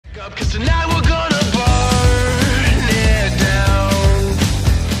Up, 'cause tonight we're gonna burn it down.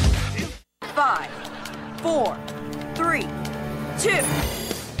 5, 4, 3, 2.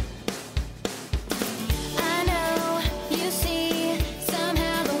 I know, you see,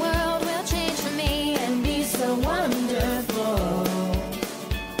 somehow the world will change for me and be so wonderful.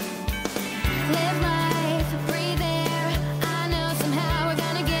 Live life, breathe air. I know somehow we're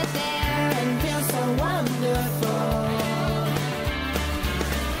gonna get there and feel so wonderful.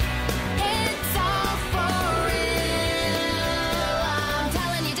 It's all for real. I'm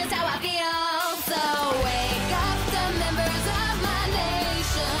telling you just how I feel. So wake up the members of my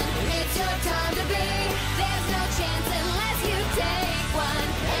nation. It's your time to be. There's no chance unless you take one.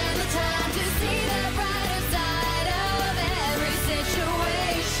 And the time to see the brighter side of every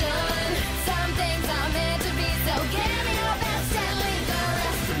situation. Some things are meant to be, so give me your best and leave the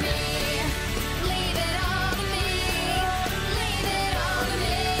rest to me. Leave it all to me. Leave it all to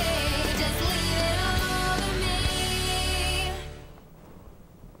me. Just leave it all to me.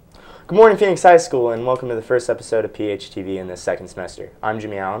 Good morning, Phoenix High School, and welcome to the first episode of PHTV in this second semester. I'm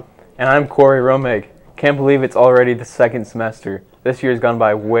Jimmy Allen. And I'm Corey Romeg. Can't believe it's already the second semester. This year's gone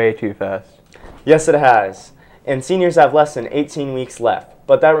by way too fast. Yes, it has. And seniors have less than 18 weeks left.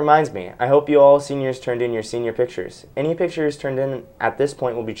 But that reminds me, I hope you all seniors turned in your senior pictures. Any pictures turned in at this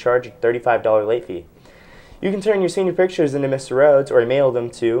point will be charged a $35 late fee. You can turn your senior pictures into Mr. Rhodes or mail them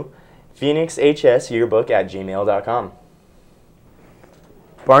to phoenixhsyearbook@gmail.com.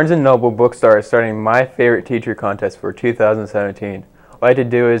 Barnes & Noble Bookstore is starting My Favorite Teacher contest for 2017. All you have to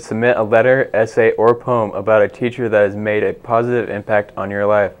do is submit a letter, essay, or poem about a teacher that has made a positive impact on your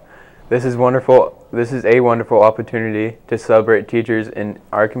life. This is wonderful. This is a wonderful opportunity to celebrate teachers in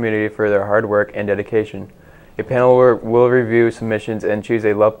our community for their hard work and dedication. A panel will review submissions and choose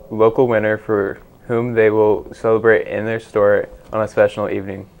a local winner for whom they will celebrate in their store on a special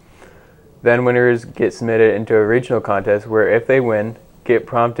evening. Then winners get submitted into a regional contest where if they win, get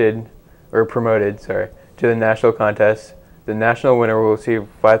promoted to the national contest. The national winner will receive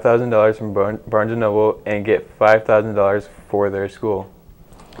 $5,000 from Barnes & Noble and get $5,000 for their school.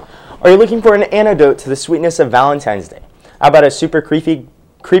 Are you looking for an antidote to the sweetness of Valentine's Day? How about a super creepy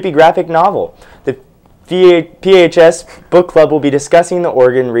graphic novel? The PHS Book Club will be discussing the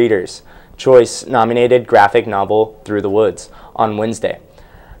Oregon Reader's Choice nominated graphic novel Through the Woods on Wednesday,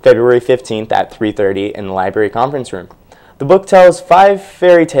 February 15th at 3:30 in the library conference room. The book tells 5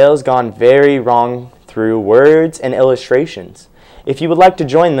 fairy tales gone very wrong through words and illustrations. If you would like to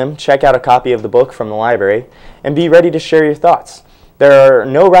join them, check out a copy of the book from the library and be ready to share your thoughts. There are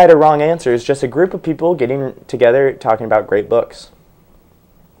no right or wrong answers, just a group of people getting together talking about great books.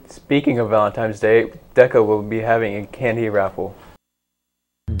 Speaking of Valentine's Day, DECA will be having a candy raffle.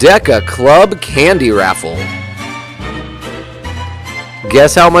 DECA Club Candy Raffle.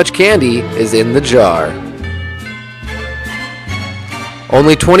 Guess how much candy is in the jar?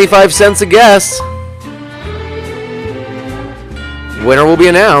 Only 25 cents a guess. Winner will be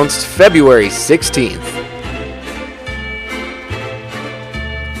announced February 16th.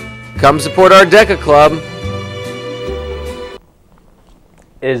 Come support our DECA Club.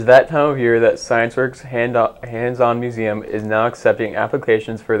 It is that time of year that ScienceWorks Hands-On Museum is now accepting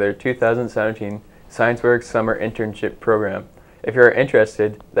applications for their 2017 ScienceWorks Summer Internship Program. If you are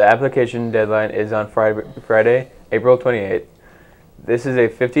interested, the application deadline is on Friday, April 28th. This is a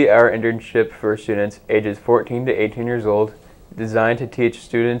 50-hour internship for students ages 14 to 18 years old, designed to teach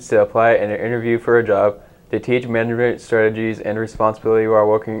students to apply and interview for a job, to teach management strategies and responsibility while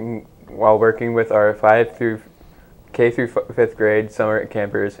working with our K through 5th grade summer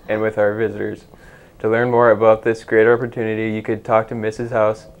campers and with our visitors. To learn more about this great opportunity, you could talk to Mrs.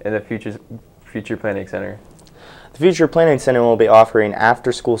 House in the Future Planning Center. The Future Planning Center will be offering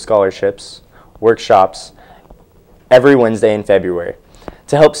after-school scholarships, workshops, every Wednesday in February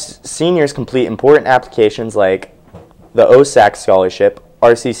to help seniors complete important applications like the OSAC Scholarship,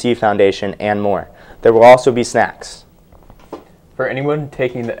 RCC Foundation, and more. There will also be snacks. For anyone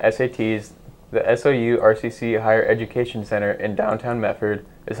taking the SATs, the SOU RCC Higher Education Center in downtown Medford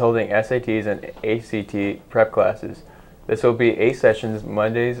is holding SATs and ACT prep classes. This will be 8 sessions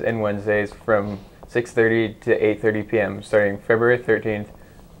Mondays and Wednesdays from 6:30 to 8:30 p.m. starting February 13th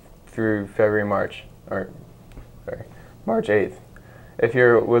through March 8th. If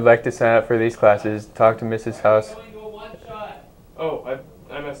you would like to sign up for these classes, talk to Mrs. House. Oh,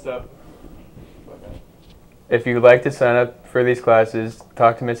 I messed up. If you would like to sign up for these classes,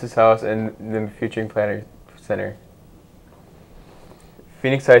 talk to Mrs. House and the Future Planning Center.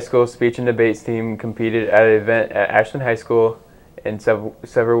 Phoenix High School speech and debates team competed at an event at Ashland High School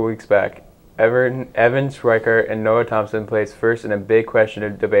several weeks back. Evan Schweikart and Noah Thompson placed first in a big question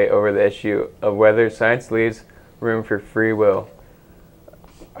of debate over the issue of whether science leaves room for free will.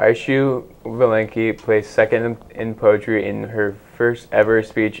 Aishu Valenki placed second in poetry in her first ever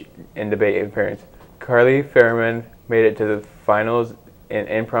speech and debate appearance. Carly Fairman made it to the finals in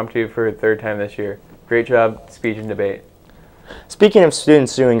impromptu for her third time this year. Great job, speech and debate. Speaking of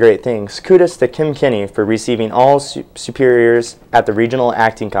students doing great things, kudos to Kim Kinney for receiving all superiors at the regional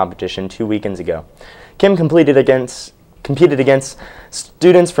acting competition 2 weekends ago. Kim competed against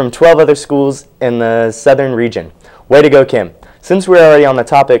students from 12 other schools in the southern region. Way to go, Kim. Since we're already on the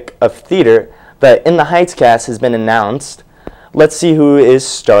topic of theater, the In the Heights cast has been announced. Let's see who is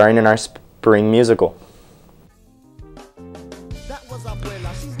starring in our spring musical.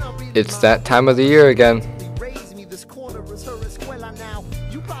 It's that time of the year again.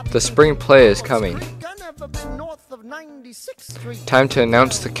 The spring play is coming. Time to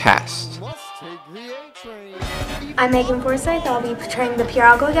announce the cast. I'm Megan Forsyth. I'll be portraying the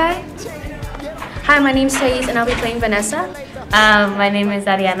Pirago guy. Hi, my name's Thais and I'll be playing Vanessa. My name is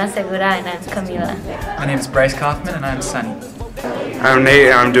Ariana Segura and I'm Camila. My name is Bryce Kaufman and I'm Sunny. I'm Nate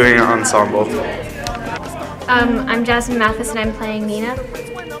and I'm doing an ensemble. I'm Jasmine Mathis and I'm playing Nina.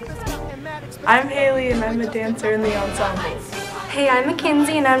 I'm Haley and I'm a dancer in the ensemble. Hey, I'm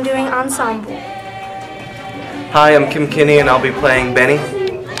Mackenzie and I'm doing ensemble. Hi, I'm Kim Kinney and I'll be playing Benny.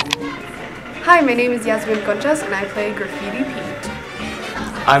 Hi, my name is Yasmin Conchas and I play Graffiti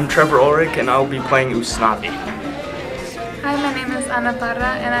Pete. I'm Trevor Ulrich and I'll be playing Usnavi. Hi, my name is Ana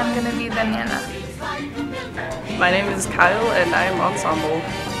Parra and I'm going to be Daniela. My name is Kyle and I'm ensemble.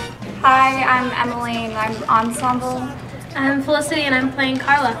 Hi, I'm Emily and I'm ensemble. I'm Felicity and I'm playing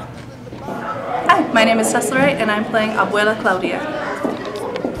Carla. Hi, my name is Cecily and I'm playing Abuela Claudia.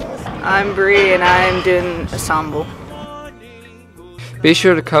 I'm Bree and I'm doing ensemble. Be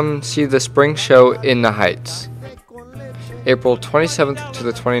sure to come see the spring show In the Heights, April 27th to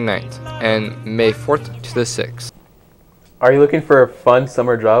the 29th and May 4th to the 6th. Are you looking for a fun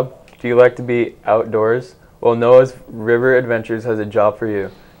summer job? Do you like to be outdoors? Well, Noah's River Adventures has a job for you.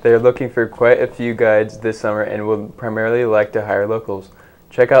 They are looking for quite a few guides this summer and will primarily like to hire locals.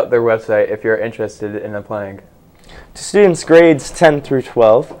 Check out their website if you're interested in applying. To students grades 10 through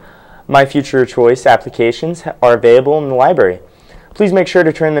 12, My Future Choice applications are available in the library. Please make sure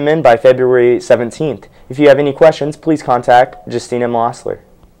to turn them in by February 17th. If you have any questions, please contact Justina Mossler.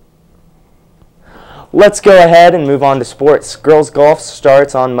 Let's go ahead and move on to sports. Girls golf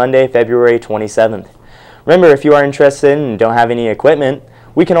starts on Monday, February 27th. Remember, if you are interested and don't have any equipment,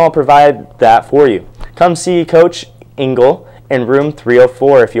 we can all provide that for you. Come see Coach Engel in room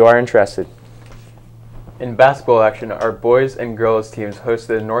 304 if you are interested. In basketball action, our boys and girls teams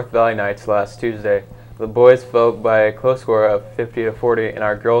hosted North Valley Knights last Tuesday. The boys fell by a close score of 50-40 and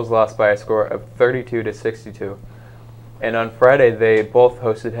our girls lost by a score of 32-62. And on Friday, they both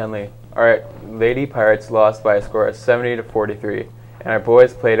hosted Henley. Our Lady Pirates lost by a score of 70-43 and our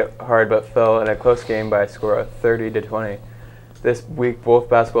boys played hard but fell in a close game by a score of 30-20. This week, both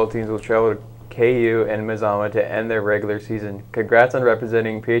basketball teams will travel to KU and Mazama to end their regular season. Congrats on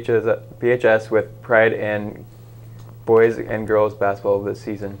representing PHS with pride in boys and girls basketball this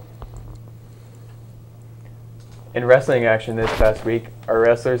season. In wrestling action this past week, our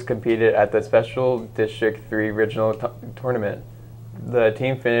wrestlers competed at the Special District 3 Regional Tournament. The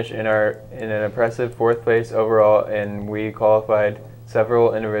team finished in an impressive 4th place overall and we qualified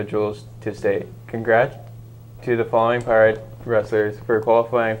several individuals to state. Congrats to the following Pirate wrestlers for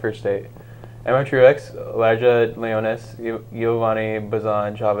qualifying for state: Emma Truex, Elijah Leonis, Giovanni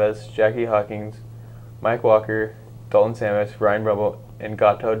Bazan Chavez, Jackie Hawkins, Mike Walker, Dalton Samus, Ryan Rubble, and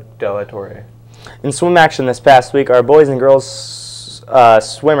Gato Della Torre. In swim action this past week, our boys and girls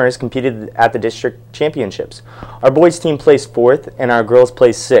swimmers competed at the district championships. Our boys team placed 4th and our girls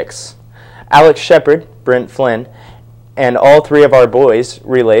placed 6th. Alex Shepard, Brent Flynn, and all 3 of our boys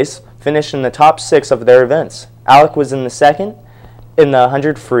relays finished in the top 6 of their events. Alec was in the 2nd in the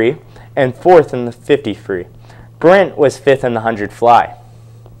 100 free and 4th in the 50 free. Brent was 5th in the 100 fly.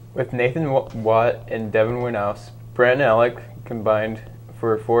 With Nathan Watt and Devin Winhouse, Brent and Alec combined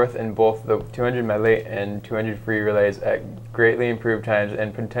for 4th in both the 200 medley and 200 free relays at greatly improved times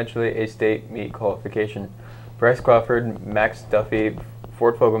and potentially a state meet qualification. Bryce Crawford, Max Duffy,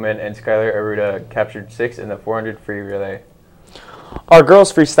 Ford Fogelman, and Skylar Aruda captured 6th in the 400 free relay. Our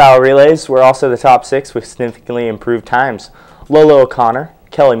girls' freestyle relays were also the top 6 with significantly improved times. Lola O'Connor,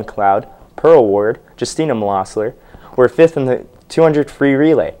 Kelly McLeod, Pearl Ward, Justina Mossler were 5th in the 200 free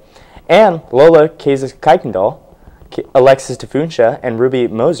relay. And Lola Kayser-Kuykendall, Alexis Tafunsha, and Ruby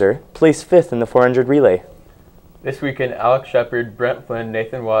Moser placed 5th in the 400 relay. This weekend, Alex Shepard, Brent Flynn,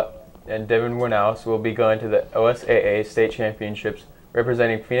 Nathan Watt, and Devin Winehouse will be going to the OSAA State Championships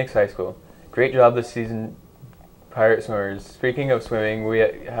representing Phoenix High School. Great job this season, Pirate Swimmers. Speaking of swimming, we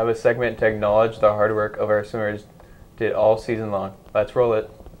have a segment to acknowledge the hard work of our swimmers did all season long. Let's roll it.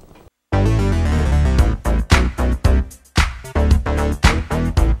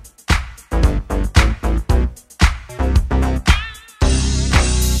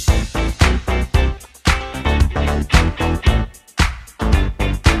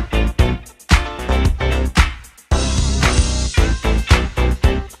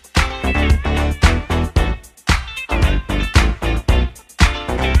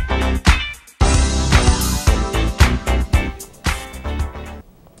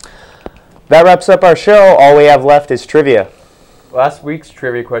 That wraps up our show. All we have left is trivia. Last week's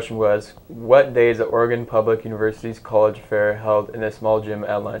trivia question was, what day is the Oregon Public University's College Fair held in a small gym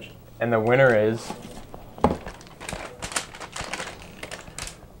at lunch? And the winner is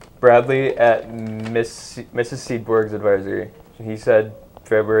Bradley at Mrs. Seedborg's advisory. He said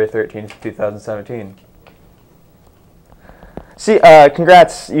February 13th, 2017. See,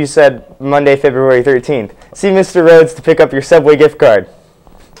 congrats, you said Monday, February 13th. See Mr. Rhodes to pick up your Subway gift card.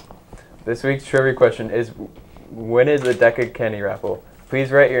 This week's trivia question is, when is the DECA Candy Raffle? Please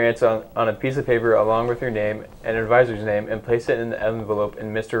write your answer on a piece of paper along with your name and advisor's name and place it in an envelope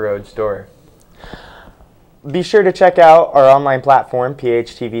in Mr. Rhodes' store. Be sure to check out our online platform,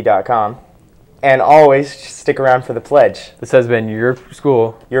 PHTV.com, and always stick around for the pledge. This has been your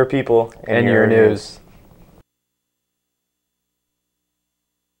school, your people, and your news.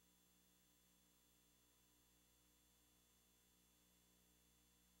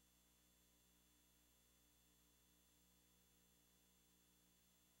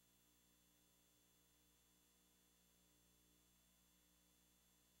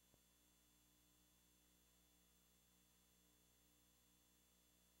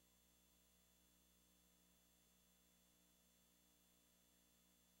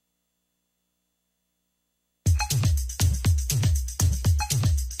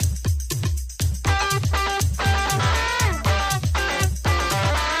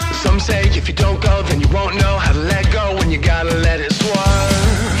 Some say if you don't go, then you won't know how to let go when you gotta let it swerve.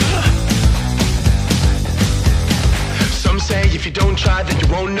 Some say if you don't try, then you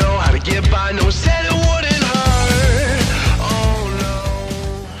won't know how to get by. No one said it would.